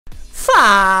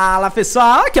Fala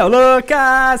pessoal, aqui é o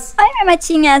Lucas. Oi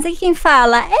Marmotinhas, aqui quem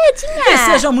fala é Edinha. E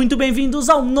sejam muito bem-vindos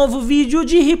ao novo vídeo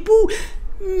de Ripull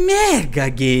Mega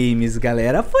Games,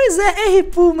 galera. Pois é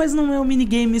Ripull, mas não é o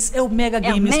Minigames, é o Mega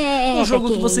Games. Um jogo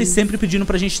que vocês sempre pediram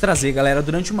pra gente trazer, galera.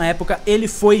 Durante uma época ele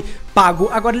foi pago,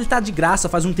 agora ele tá de graça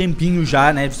faz um tempinho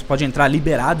já, né? Você pode entrar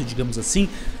liberado, digamos assim.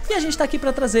 E a gente tá aqui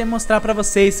pra trazer, mostrar pra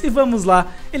vocês. E vamos lá.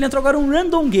 Ele entrou agora um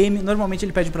random game. Normalmente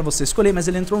ele pede pra você escolher, mas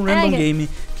ele entrou um random game.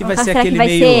 Que vai ser aquele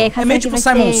meio... É meio tipo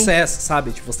Simon Says,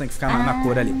 sabe? Tipo, você tem que ficar na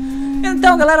cor ali.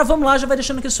 Então, galera, vamos lá. Já vai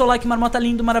deixando aqui o seu like, marmota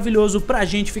lindo, maravilhoso, pra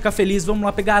gente ficar feliz. Vamos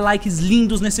lá pegar likes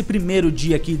lindos nesse primeiro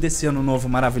dia aqui desse ano novo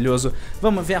maravilhoso.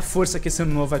 Vamos ver a força que esse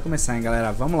ano novo vai começar, hein,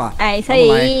 galera? Vamos lá. É isso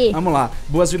aí. Vamos lá.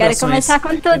 Boas vibrações. Quero começar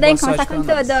com tudo, hein? Começar com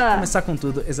tudo. Começar com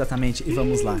tudo, exatamente. E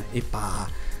vamos lá. Epa.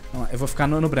 Eu vou ficar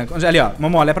no branco. Ali, ó.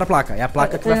 Mamô, olha pra placa. É a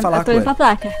placa que vai falar a cor. Pra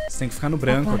placa. Você tem que ficar no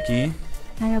branco aqui.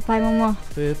 Ai, meu pai, mamô.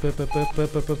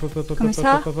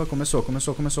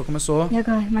 Começou. E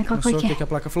agora? Mas qual cor que é? O que a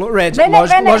placa falou? Red.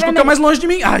 Lógico que é o mais longe de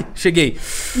mim. Ai, cheguei.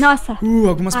 Nossa.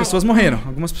 Algumas pessoas morreram.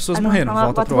 Algumas pessoas morreram.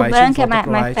 Volta pro white. Branco é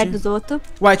mais perto dos outros.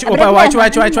 White. Opa, white. É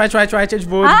de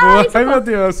boa, de boa. Ai, meu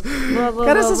Deus.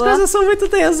 Cara, essas coisas são muito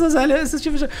tensas, olha. Esse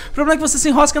tipo de... O problema é que você se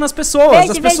enrosca nas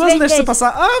pessoas. As pessoas não deixam você passar.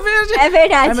 Ah, verde. É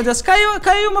verdade. Ai, meu Deus.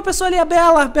 Caiu uma pessoa ali, a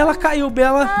Bela. Bela caiu,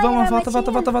 Bela. Vamos,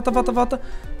 volta.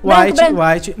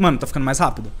 White. Mano, tá ficando mais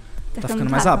rápido. Tá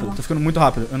ficando mais rápido. Tá ficando muito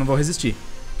rápido. Eu não vou resistir.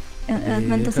 Eu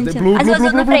não tô cadê? sentindo.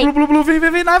 Blue, vem.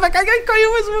 Vai,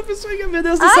 caiu mais uma pessoa. Meu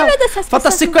Deus do céu. Meu Deus,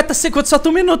 falta 50 segundos, só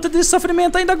um minuto de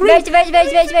sofrimento ainda, Green. Verde.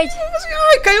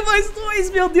 Ai, caiu mais dois,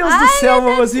 meu Deus do céu,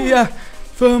 mamazinha.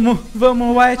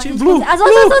 Vamos, White. Blue. Meu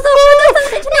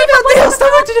Deus, tá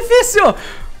muito difícil.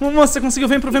 Moça, você conseguiu,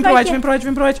 vem pro white.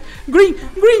 Green.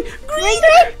 Morri.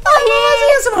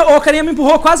 O carinha me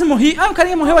empurrou, quase morri. O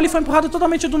carinha morreu ali, foi empurrado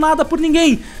totalmente do nada por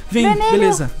ninguém. Vem,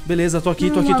 beleza, tô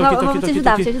aqui. Vou te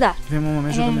ajudar. Vem,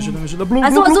 mamãe, me ajuda. Blue.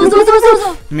 Azul.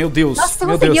 Meu Deus,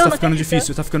 tá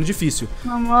ficando difícil.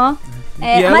 Mamãe.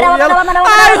 Amarelo.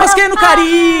 Ai, enrosquei no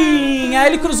carinha.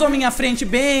 Ele cruzou minha frente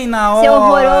bem na hora. Seu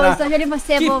horroroso, hoje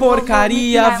você. Que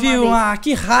porcaria, viu?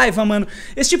 Que raiva, mano.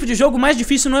 Esse tipo de jogo, o mais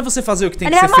difícil não é você fazer o que tem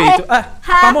que ser feito.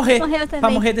 Pra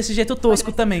morrer desse jeito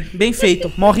tosco também. Bem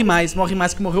feito. Morre mais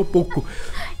que morreu pouco.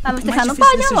 Mas você não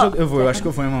pode, amor. Eu acho que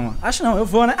eu vou, mamãe. Acho não, eu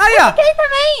vou, né? Aí, ó. Eu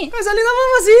também. Mas ali na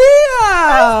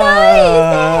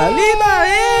mamazinha.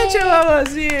 Lindamente,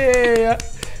 mamazinha.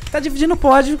 Tá dividindo o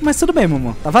pódio, mas tudo bem,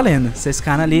 mamãe. Tá valendo. Vocês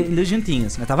ficaram ali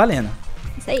juntinhos, mas tá valendo.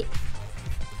 Isso aí.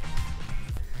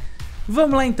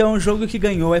 Vamos lá então, o jogo que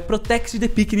ganhou é Protect the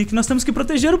Picnic. Nós temos que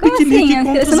proteger o Como piquenique assim?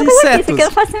 contra os Eu insetos. eu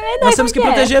não faço a menor ideia. Nós temos que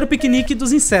como proteger o piquenique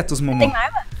dos insetos, mamãe. Tem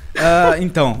arma?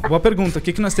 Então, boa pergunta. O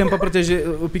que nós temos pra proteger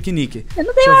o piquenique? Eu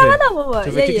não tenho arma não, vovó. Deixa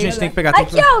eu ver o que a gente tem que pegar.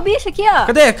 Aqui, ó, o bicho aqui, ó.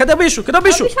 Cadê o bicho? O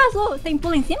bicho azul. Tem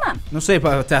pulo em cima? Não sei,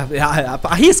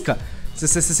 arrisca.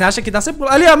 Você acha que dá, você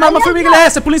pula. Ali, a uma formiga,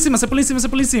 você pula em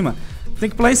cima. Tem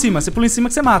que pular em cima, você pula em cima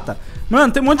que você mata.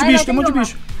 Mano, tem um monte de bicho, Tem um monte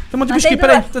de bicho aqui,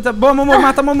 peraí. Boa,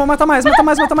 mata mais, tô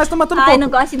matando pouco. Eu não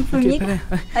gosto de formiga,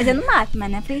 mas eu não mato,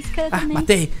 mas não é pra isso que eu também...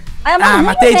 Matei.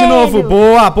 Matei de novo.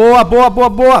 Boa.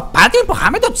 Para de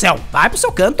empurrar, meu Deus do céu. Vai pro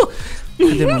seu canto.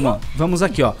 Cadê, mamô? Vamos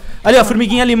aqui, ó. Ali, ó, a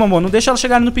formiguinha ali, mamô. Não deixa ela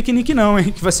chegar no piquenique, não,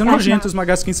 hein? Que vai ser nojento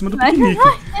esmagar isso aqui em cima do piquenique.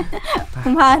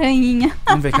 Uma aranhinha.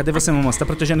 Vamos ver, cadê você, mamô? Você tá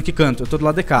protegendo que canto? Eu tô do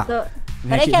lado de cá.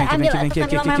 Vem aqui.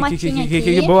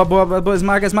 Boa.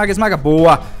 Esmaga.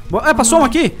 Boa. Passou um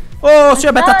aqui? Ô,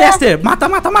 senhor beta tester. Mata.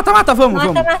 Vamos.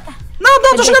 Não,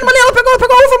 tô jogando uma ali. Ela pegou a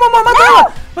uva, mamô. Mata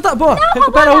ela. Boa.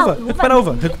 Recupera a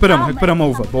uva. Recuperamos a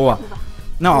uva. Boa.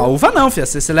 Não, a uva não, filha.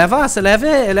 Você leva.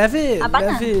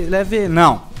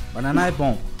 Não, banana é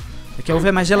bom. É que a uva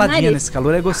é mais geladinha nesse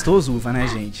calor, é gostoso uva, né,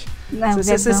 gente?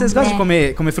 Vocês gostam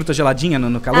de comer fruta geladinha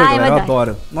no calor, galera? Eu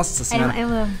adoro. Nossa senhora. Eu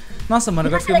amo. Nossa, mano,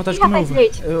 agora fiquei com vontade de comer uva.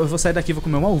 Eu vou sair daqui e vou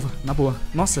comer uma uva, na boa.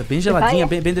 Nossa, bem geladinha,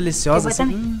 bem deliciosa.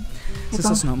 Assim.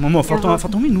 Sensacional. Mamô,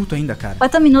 falta um minuto ainda, cara.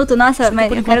 Falta um minuto, nossa, mas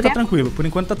por enquanto tá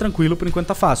tranquilo. Por enquanto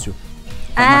tá fácil.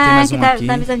 Matei mais um aqui.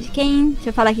 Tá visão de quem? Deixa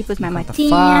eu falar aqui pros marmotinhas.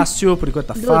 Tá fácil, por enquanto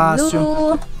tá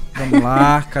fácil. Vamos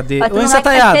lá, cadê? Ô,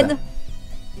 ensataiada.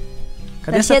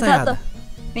 Cadê a ensataiada?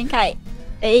 Vem cá aí.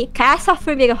 Ei, caça a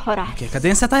formiga horrorosa. Cadê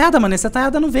a ensataiada, mano? A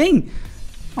ensataiada não vem.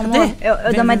 Cadê?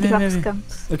 Eu dou uma dica pros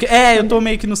cantos. Eu tô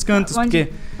meio que nos cantos,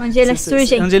 porque... Onde eles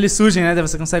surgem. Onde eles surgem, né?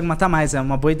 Você consegue matar mais, é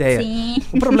uma boa ideia. Sim.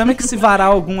 O problema é que se varar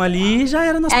algum ali, já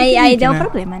era nosso piquenique, aí deu um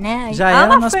problema, né? Já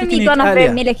era nosso piquenique. Uma formigona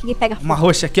vermelha aqui que pega fogo. Uma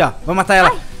roxa aqui, ó. Vamos matar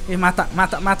ela. E mata.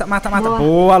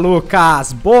 Boa,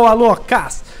 Lucas.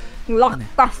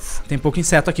 Loucos. Tem pouco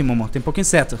inseto aqui, Momo. Tem pouco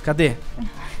inseto. Cadê?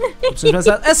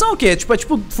 São o quê?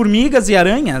 Tipo formigas e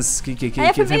aranhas? Que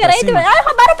formiga e aranha. Ai,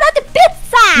 roubaram o prato de pizza!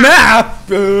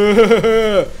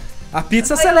 A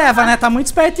pizza você leva, né? Tá muito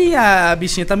espertinha, a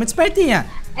bichinha. Tá muito espertinha.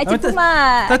 É tipo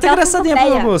uma... Tá muito engraçadinha pro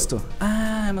meu gosto.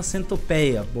 Ah, é uma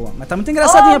centopeia. Boa. Mas tá muito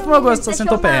engraçadinha pro meu gosto, essa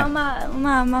centopeia.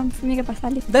 Uma formiga passar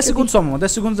ali. 10 segundos só, Momo.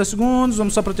 10 segundos.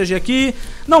 Vamos só proteger aqui.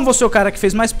 Não vou ser o cara que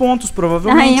fez mais pontos,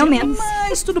 provavelmente. Eu mesmo.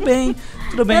 Mas tudo bem.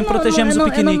 Tudo bem, protegemos o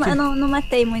piquenique. Eu não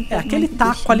matei muito. Aquele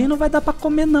taco ali não vai dar pra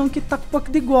comer, não. Que tá com um pouco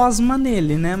de gosma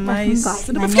nele, né? Mas...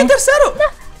 Eu fiquei em terceiro! Não,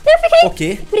 eu fiquei... O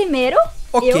quê? Primeiro.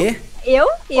 O quê? Eu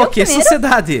o que, primeiro.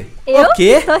 Sociedade? Eu o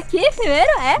quê? Tô aqui primeiro,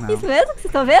 Não. Isso mesmo que vocês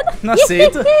estão vendo? Não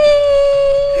aceito.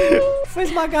 Foi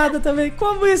esmagada também.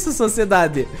 Como isso,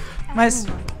 sociedade? Mas...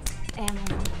 mamãe.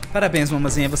 Parabéns,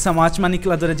 mamazinha. Você é uma ótima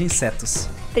aniquiladora de insetos.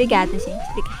 Obrigada, gente.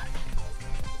 Obrigada.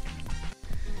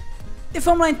 E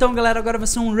vamos lá então, galera. Agora vai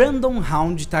ser um random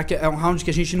round, tá? Que é um round que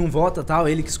a gente não vota, tá?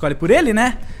 Ele que escolhe por ele,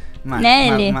 né?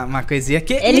 Uma coisinha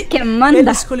que... Ele que manda. Ele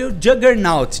escolheu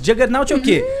Juggernaut. Juggernaut é o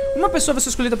quê? Uma pessoa vai ser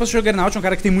escolhida para ser Juggernaut, um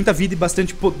cara que tem muita vida e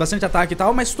bastante ataque e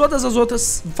tal, mas todas as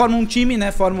outras formam um time,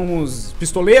 né? Formam os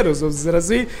pistoleiros, vamos dizer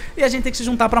assim, e a gente tem que se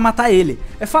juntar pra matar ele.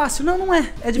 É fácil? Não, não é.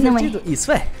 É divertido. Não é.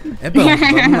 Isso é. É bom.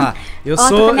 Vamos lá. Eu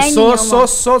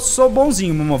sou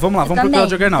bonzinho, Momo. Vamos lá, vamos procurar o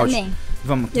Juggernaut. Também.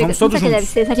 Vamos todos juntos.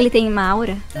 Será que ele tem uma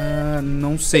aura?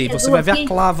 Não sei. Você vai ver a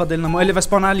clava dele na mão. Ele vai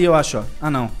spawnar ali, eu acho. Ó.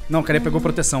 Não, o cara pegou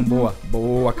proteção. Boa,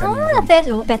 carinha.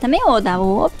 O pé também ou dá o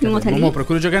outro ali. Momo,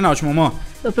 procura o Juggernaut, Momo.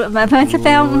 Vai você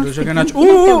pegar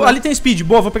um... Ali tem speed.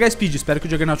 Boa, vou pegar speed. Espero que o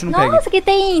Juggernaut não pegue. Nossa, aqui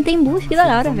tem boost. Que da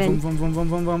hora, velho. Vamos,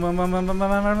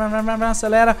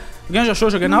 acelera. Alguém já achou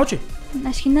o Juggernaut?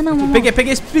 Acho que ainda não, Momo.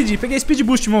 Peguei speed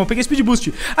boost, Momo. Peguei speed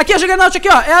boost. Aqui é o Juggernaut, aqui,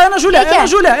 ó. É a Ana Júlia.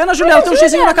 Ela tem um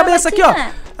xizinho na cabeça aqui, ó.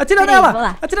 Atira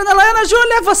nela, Ana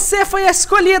Júlia, você foi a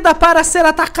escolhida para ser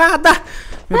atacada.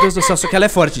 Meu Deus do céu, só que ela é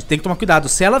forte, tem que tomar cuidado.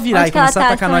 Se ela virar e começar a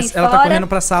atacar nós, ela tá correndo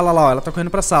pra sala lá, ó. Ela tá correndo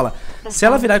pra sala. Se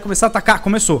ela virar e começar a atacar,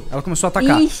 ela começou a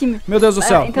atacar. Ixi, meu Deus do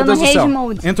céu, entrou no rage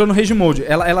mode. Entrou no rage mode.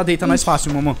 Ela deita nós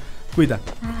fácil, Momo. Cuida.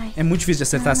 Ai. É muito difícil de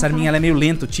acertar. Essa arminha ela é meio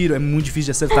lenta, o tiro é muito difícil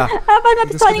de acertar. Ela faz uma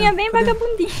pistolinha bem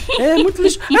vagabundinha. É muito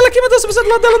lixo. Ela aqui, meu Deus, você do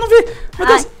lado dela, não vi.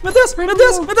 Meu Deus,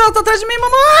 ela tá atrás de mim,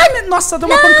 mamãe. Nossa, deu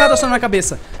uma pancada só na minha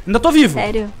cabeça. Ainda tô vivo.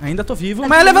 Sério? Ainda tô vivo.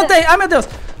 Mas eu levantei. Ai, meu Deus.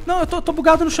 Não, eu tô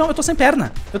bugado no chão, eu tô sem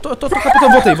perna. Eu tô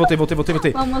capitão. Voltei.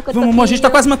 Vamos, a gente tá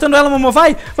quase matando ela, Momo,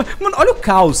 vai. Mano, olha o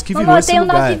caos que virou esse lugar.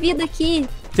 Tem um 9 de vida aqui.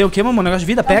 Tem o que, Momo? Negócio de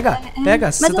vida? Pega.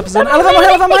 Você tá precisando. Ela vai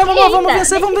morrer, vamos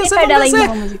vencer.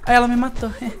 Aí ela me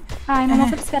matou. Ai, não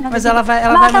vou esperar. Mas ela vai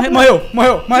morrer.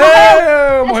 Morreu.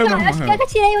 Acho que eu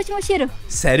atirei o último tiro.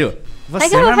 Sério? Você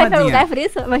que eu vou pra lugar por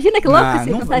isso? Imagina que louco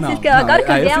se agora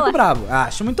que eu vi ela. Eu fico bravo.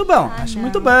 Acho muito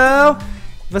bom.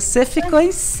 Você ficou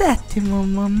em sétimo,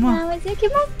 mamãe. Não, mas eu que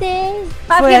matei.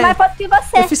 Mas fiquei mais forte que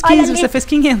você. Eu fiz 15, você fez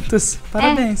 500.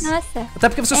 Parabéns. Nossa. Até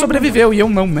porque você sobreviveu e eu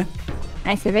não, né?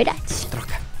 Isso é verdade.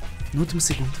 Troca. No último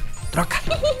segundo. Troca.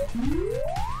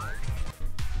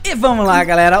 E vamos lá,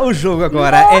 galera. O jogo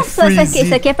agora é freeze.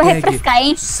 Isso aqui é pra refrescar,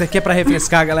 hein? Isso aqui é pra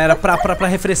refrescar, galera. Pra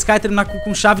refrescar e terminar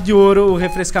com chave de ouro o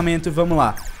refrescamento. E vamos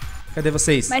lá. Cadê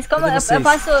vocês? Mas como eu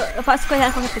posso correr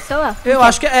com qualquer pessoa? Eu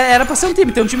acho que era pra ser um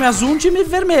time. Tem um time azul e um time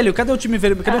vermelho. Cadê o time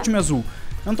vermelho? Cadê o time azul?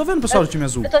 Eu não tô vendo o pessoal do time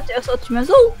azul. Eu sou do time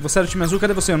azul. Você é do time azul?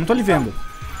 Cadê você? Eu não tô lhe vendo.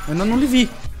 Eu não lhe vi.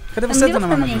 Cadê você, dona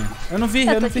Mamadinha? Eu não vi.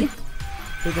 Cadê aqui?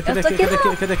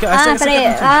 Peraí.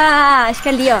 Acho que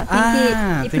ali, ó.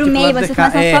 Tem que ir pro meio, você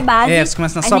começa na sua base. Você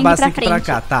começa na sua base, tem que ir pra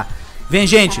cá, tá. Vem,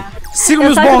 gente. Sigam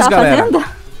meus bons, galera.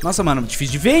 Nossa, mano,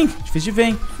 difícil de ver,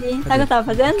 hein? Sim, sabe o que eu tava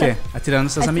fazendo? O quê? Atirando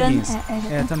seus amiguinhos.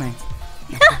 Também.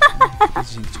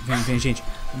 Vem, gente.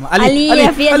 Ali.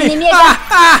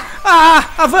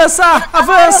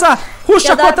 Avança!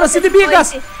 Ruxa contra as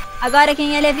inimigas! Agora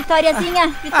quem ele é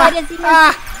Vitóriazinha.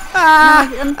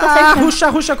 Eu não tô acertando.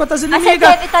 Ruxa contra as inimigas.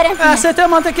 Acertei, Vitóriazinha. Acertei,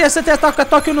 manda aqui. Acertei,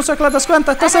 toque no seu que lá das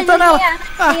contas. Tô acertando ela.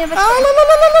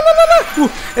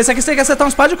 Esse aqui você tem que acertar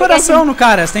uns pá de coração no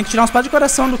cara. Você tem que tirar uns pá de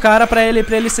coração do cara pra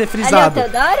ele ser frisado. Ali é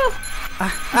o Teodoro?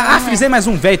 Frisei mais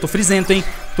um, velho. Tô frisento, hein?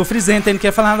 Não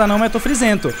quer falar nada não, mas tô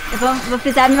frisento. Eu vou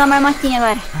frisar minha marmotinha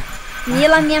agora.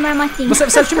 Minha marmotinha. Você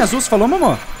é do time azul, você falou,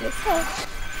 mamô? Eu sou.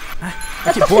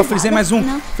 Que boa, frisei mais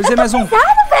um. Frisei mais um.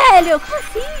 Velho, como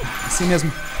assim? Assim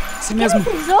mesmo.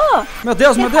 Frisou? Meu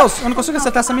Deus, eu não consigo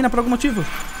acertar essa mina por algum motivo.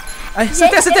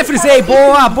 Acertei, frisei.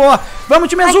 Boa. Vamos,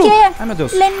 time azul. Ai, meu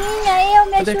Deus. Leninha,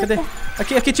 me ajuda. Cadê?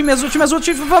 Aqui, time azul.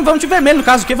 Vamos, time vermelho, no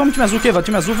caso. Vamos, time azul,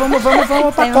 Time azul, vamos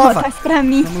pra cova. Pra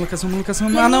mim. Vamos, Lucas.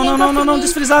 Não,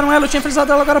 desfrizaram ela. Eu tinha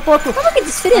frisado ela agora há pouco. Como que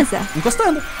desfriza?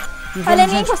 Encostando. Olha em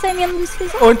mim, você em mim não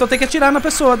desfrizou. Ou então tem que atirar na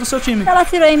pessoa do seu time. Ela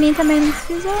atirou em mim também, não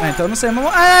desfrizou. Então eu não sei.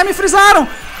 Ah, me frisaram!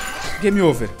 Game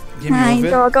over. Game over.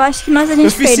 Droga, eu acho que a gente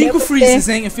Eu fiz perdeu. 5 freezes,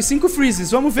 hein? Eu fiz 5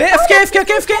 freezes. Vamos ver. Eu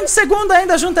fiquei em segundo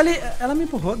ainda junto ali. Ela me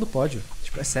empurrou do pódio.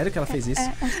 Tipo, é sério que ela fez isso?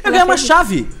 Eu ganhei uma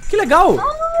chave. Que legal.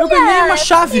 Eu ganhei uma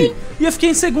chave. E eu fiquei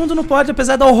em segundo no pódio,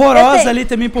 apesar da horrorosa ali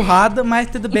ter me empurrado. Mas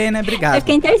tudo bem, né? Obrigado. Eu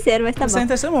fiquei em terceiro, mas tá bom. Você em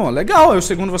terceiro, bom. Legal. Eu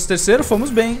segundo, você terceiro.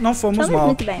 Fomos bem. Não fomos mal.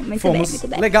 Muito bem, muito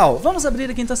bem. Legal. Vamos abrir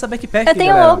aqui então essa backpack, eu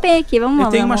tenho galera. um open aqui, vamos lá. Eu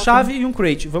tenho uma chave e um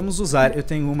crate. Vamos usar. Eu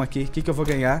tenho uma aqui. O que eu vou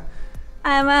ganhar?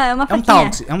 É uma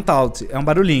faquinha. É um taunt, é um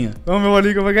barulhinho. Vamos ver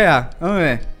ali que eu vou ganhar. Vamos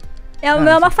ver. O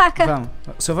meu é uma faca. Vamos.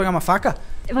 O senhor vai ganhar uma faca?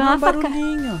 Eu vou ganhar uma faca.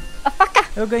 Barulhinho. Uma faca.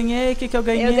 Eu ganhei, o que eu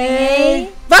ganhei? Eu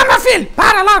ganhei. Vai, meu filho,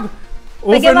 para logo.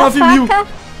 Over 9 mil.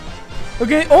 Eu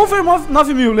ganhei over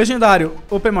 9 mil, legendário.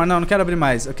 Open more, não quero abrir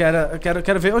mais. Eu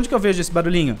quero ver, onde que eu vejo esse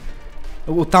barulhinho?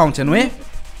 O taunt, é no E?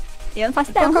 Eu não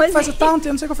faço ideia. Qual que faz o taunt?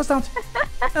 Eu não sei qual faz o taunt.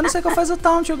 Eu não sei qual faz o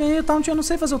taunt. Eu ganhei o taunt, eu não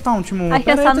sei fazer o taunt, amor.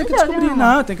 Pera aí, eu tenho que descobrir.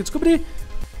 Não, eu tenho que descobrir.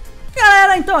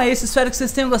 Galera, então é isso, espero que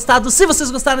vocês tenham gostado. Se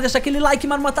vocês gostaram, deixa aquele like,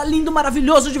 marmota lindo,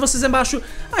 maravilhoso de vocês embaixo.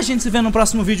 A gente se vê no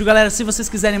próximo vídeo, galera. Se vocês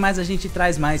quiserem mais, a gente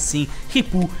traz mais sim.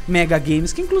 Ripull MEGA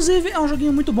Games, que inclusive é um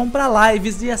joguinho muito bom pra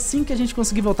lives. E assim que a gente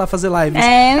conseguir voltar a fazer lives,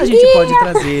 a gente pode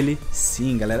trazer ele.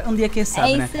 Sim, galera, um dia quem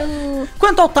sabe, né?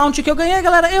 Quanto ao taunt que eu ganhei,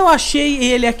 galera, eu achei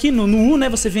ele aqui no U, né?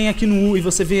 Você vem aqui no U e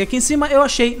você vem aqui em cima. Eu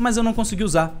achei, mas eu não consegui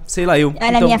usar, sei lá eu. Olha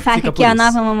então, a minha faca aqui, ó,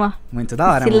 nova, mamãe. Muito da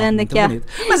hora, mano. Muito aqui, bonito.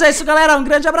 Mas é isso, galera, um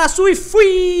grande abraço e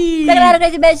fui! Galera, um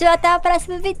grande beijo, até o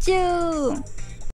próximo vídeo!